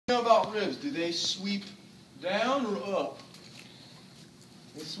How about ribs? Do they sweep down or up?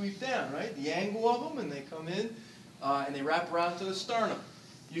 They sweep down, right? The angle of them, and they come in and they wrap around to the sternum.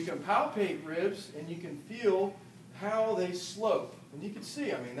 You can palpate ribs and you can feel how they slope. And you can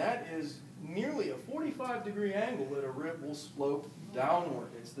see, I mean, that is nearly a 45-degree angle that a rib will slope downward.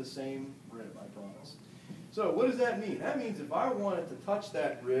 It's the same rib, I promise. So what does that mean? That means if I wanted to touch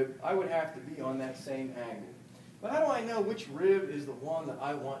that rib, I would have to be on that same angle. But how do I know which rib is the one that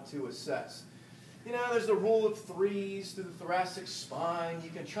I want to assess? You know, there's the rule of threes through the thoracic spine.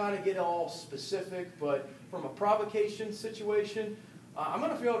 You can try to get all specific, but from a provocation situation, I'm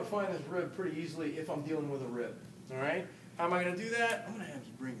going to be able to find this rib pretty easily if I'm dealing with a rib. All right? How am I going to do that? I'm going to have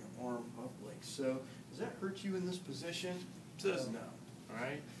you bring your arm up like so. Does that hurt you in this position? It says no. All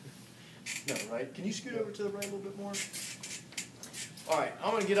right? No, right? Can you scoot over to the right a little bit more? All right,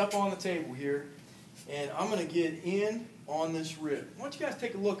 I'm going to get up on the table here, and I'm going to get in on this rib. I want you guys to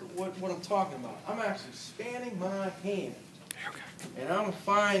take a look at what I'm talking about. I'm actually spanning my hand, and I'm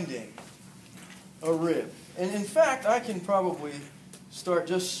finding a rib. And in fact, I can probably start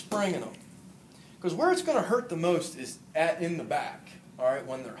just springing them. Because where it's going to hurt the most is in the back, all right,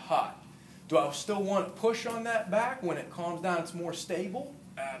 when they're hot. Do I still want to push on that back when it calms down, it's more stable?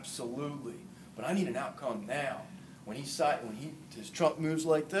 Absolutely. But I need an outcome now. When his trunk moves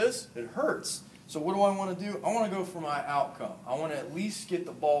like this, it hurts. So what do I want to do? I want to go for my outcome. I want to at least get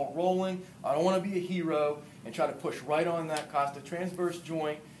the ball rolling. I don't want to be a hero and try to push right on that costotransverse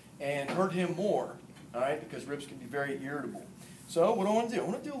joint and hurt him more, all right, because ribs can be very irritable. So what do I want to do? I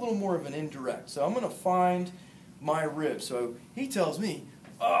want to do a little more of an indirect. So I'm going to find my rib. So he tells me,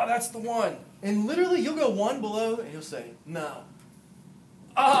 oh, that's the one. And literally you'll go one below and he'll say, no.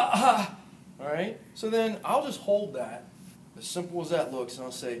 All right? So then I'll just hold that, as simple as that looks, and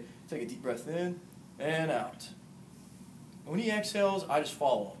I'll say, take a deep breath in and out. And when he exhales, I just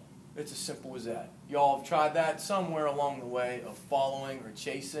follow him. It's as simple as that. Y'all have tried that somewhere along the way of following or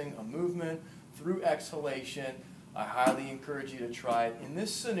chasing a movement through exhalation. I highly encourage you to try it. In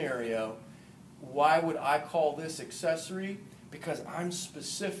this scenario, why would I call this accessory? Because I'm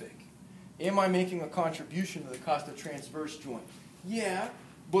specific. Am I making a contribution to the costotransverse joint? Yeah,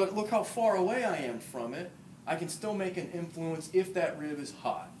 but look how far away I am from it. I can still make an influence if that rib is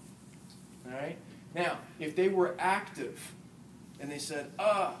hot. All right? Now, if they were active and they said,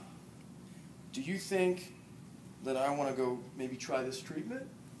 do you think that I want to go maybe try this treatment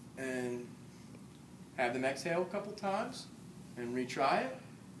and have them exhale a couple times and retry it?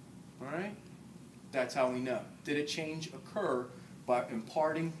 All right? That's how we know. Did a change occur by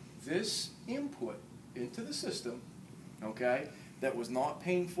imparting this input into the system, okay, that was not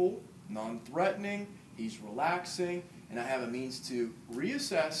painful, non-threatening, he's relaxing, and I have a means to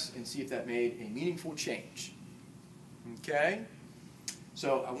reassess and see if that made a meaningful change. Okay?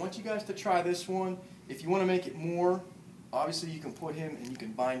 So I want you guys to try this one. If you want to make it more, obviously you can put him and you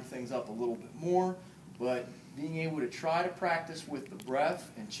can bind things up a little bit more, but being able to try to practice with the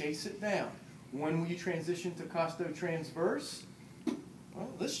breath and chase it down. When will you transition to costotransverse? Well,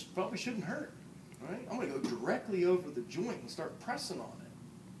 this probably shouldn't hurt. All right? I'm going to go directly over the joint and start pressing on it.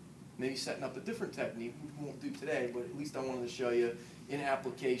 Maybe setting up a different technique we won't do today, but at least I wanted to show you in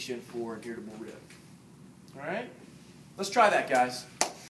application for an irritable rib. All right? Let's try that, guys.